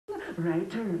Right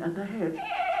turn at the head.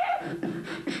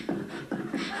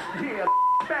 Yeah,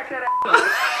 back that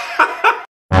ass.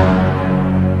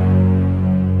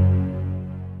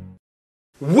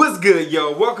 What's good,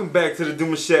 y'all? Welcome back to the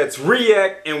Demouchets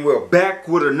React, and we're back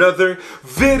with another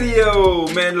video.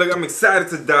 Man, look, I'm excited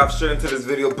to dive straight into this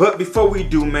video, but before we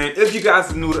do, man, if you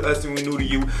guys are new to us and we're new to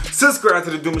you, subscribe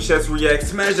to the Demouchets React,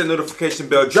 smash that notification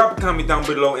bell, drop a comment down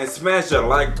below, and smash that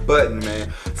like button,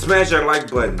 man. Smash that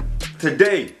like button.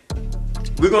 Today,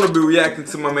 we're gonna be reacting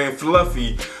to my man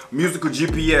Fluffy, Musical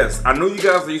GPS. I know you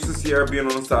guys are used to see her being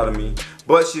on the side of me,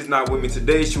 but she's not with me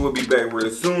today. She will be back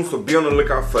really soon, so be on the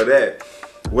lookout for that.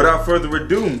 Without further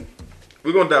ado,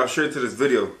 we're gonna dive straight to this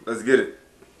video. Let's get it.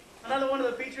 Another one of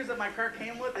the features that my car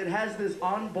came with, it has this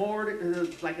onboard,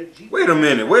 like a GPS. Wait a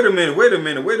minute.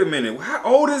 How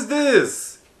old is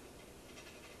this?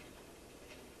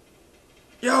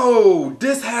 Yo,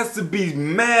 this has to be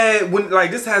mad when, like,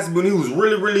 this has to be when he was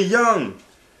really young.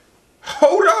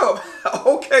 Hold up.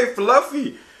 Okay,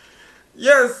 Fluffy.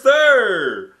 Yes,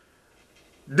 sir.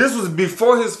 This was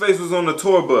before his face was on the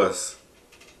tour bus.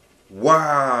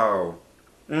 Wow.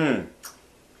 Let's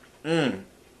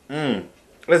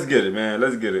get it, man.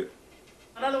 Let's get it.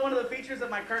 Another one of the features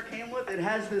that my car came with, it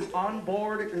has this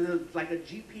onboard, like a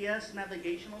GPS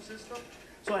navigational system.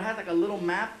 So it has like a little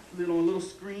map, little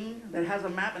screen that has a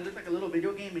map and looks like a little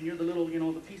video game, and you're the little,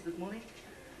 the piece that's moving.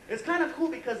 It's kind of cool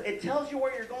because it tells you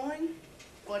where you're going,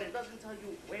 but it doesn't tell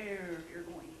you where you're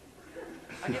going.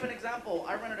 I'll give an example.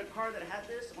 I rented a car that had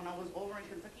this when I was over in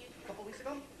Kentucky a couple weeks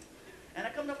ago. And I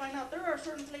come to find out there are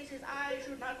certain places I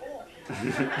should not go.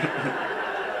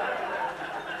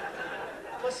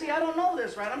 But see, I don't know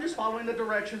this, right? I'm just following the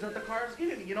directions that the car is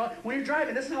giving me. You know, when you're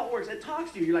driving, this is how it works. It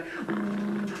talks to you. You're like,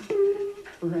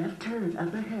 Left turn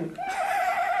up ahead.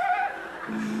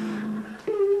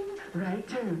 Right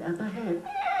turn up ahead.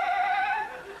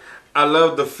 I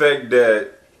love the fact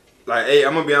that, like, hey,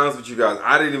 I'm gonna be honest with you guys.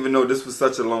 I didn't even know this was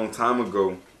such a long time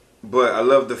ago. But I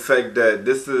love the fact that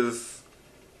this is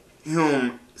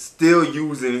him still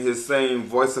using his same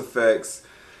voice effects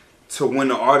to win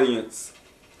the audience.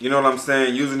 You know what I'm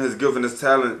saying? Using his gift and his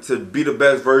talent to be the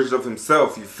best version of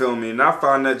himself, you feel me? And I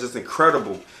find that just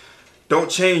incredible. Don't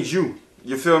change you,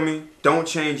 you feel me? Don't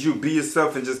change you. Be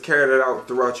yourself and just carry that out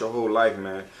throughout your whole life,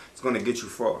 man. It's gonna get you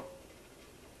far.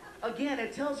 again,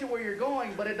 it tells you where you're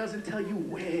going, but it doesn't tell you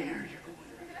where you're going.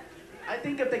 I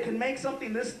think if they can make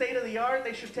something this state of the art,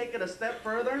 they should take it a step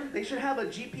further. They should have a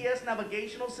GPS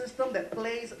navigational system that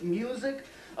plays music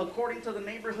according to the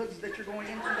neighborhoods that you're going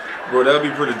into. Bro, that would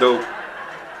be pretty dope.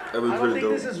 That would be I don't pretty think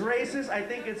dope. this is racist. I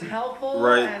think it's helpful.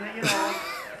 Right. And,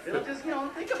 it'll just,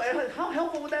 think about it. How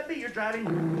helpful would that be? You're driving.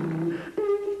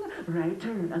 Right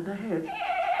turn at the head.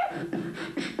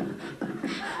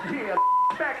 Yeah,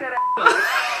 back that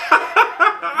ass.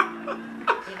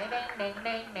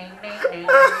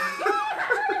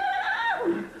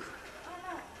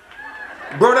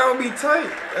 Bro, that would be tight.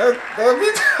 That would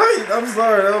be tight. I'm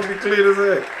sorry. That would be clean as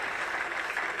heck.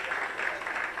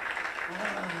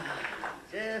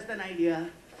 Just an idea.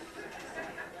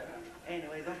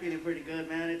 Anyways, I'm feeling pretty good,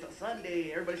 man. It's a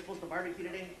Sunday. Everybody's supposed to barbecue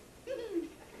today.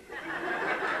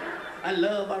 I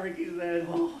love barbecues, man.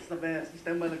 Oh, it's the best. You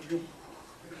stand by the grill. You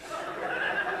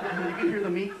can hear the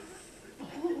meat.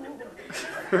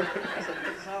 That's a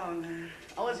good song, man.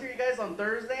 I was here, you guys, on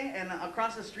Thursday, and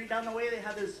across the street down the way, they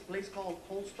have this place called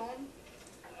Cold Stone.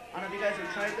 I don't know if you guys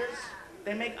have tried this.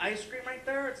 They make ice cream right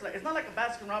there. It's not like a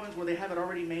Baskin Robbins where they have it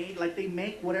already made. Like, they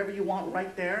make whatever you want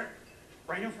right there,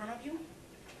 right in front of you.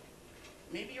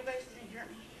 Maybe you guys didn't hear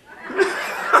me.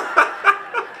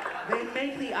 They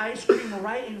make the ice cream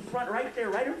right in front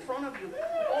of you.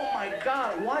 Oh my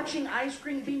God, watching ice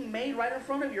cream being made right in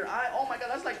front of your eye. Oh my God,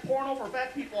 that's like porno for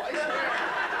fat people, I swear.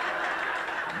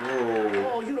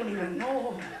 Whoa. Oh, you don't even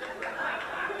know.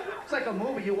 It's like a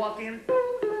movie. You walk in,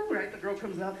 right? The girl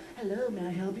comes out. Hello, may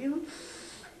I help you?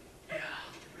 I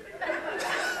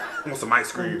want some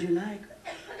ice What would cream. you like?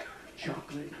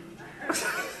 Chocolate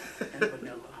and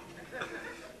vanilla.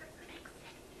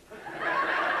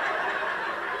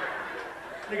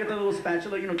 They get the little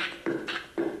spatula,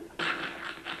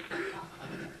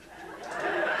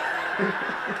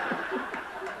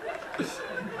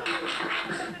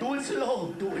 Do it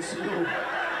slow, do it slow.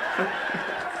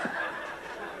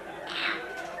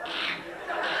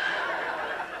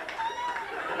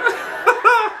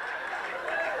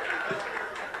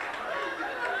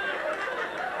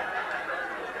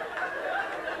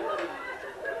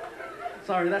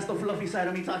 Sorry, that's the fluffy side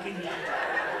of me talking.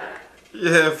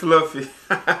 Yeah, Fluffy.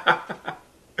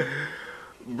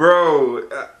 Bro,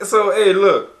 so hey,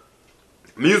 look.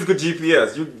 Musical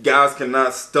GPS. You guys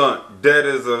cannot stunt. That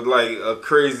is a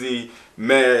crazy,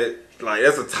 mad, like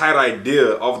that's a tight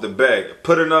idea off the back.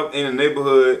 Put it up in the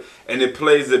neighborhood and it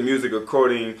plays the music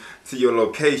according to your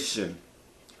location.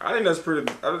 I think that's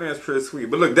pretty sweet.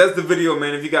 But look, that's the video,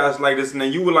 man. If you guys like this and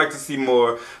then you would like to see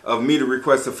more of me, the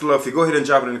requested Fluffy, go ahead and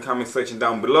drop it in the comment section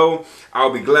down below.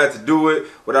 I'll be glad to do it.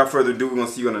 Without further ado, we're gonna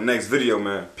see you on the next video,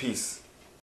 man. Peace.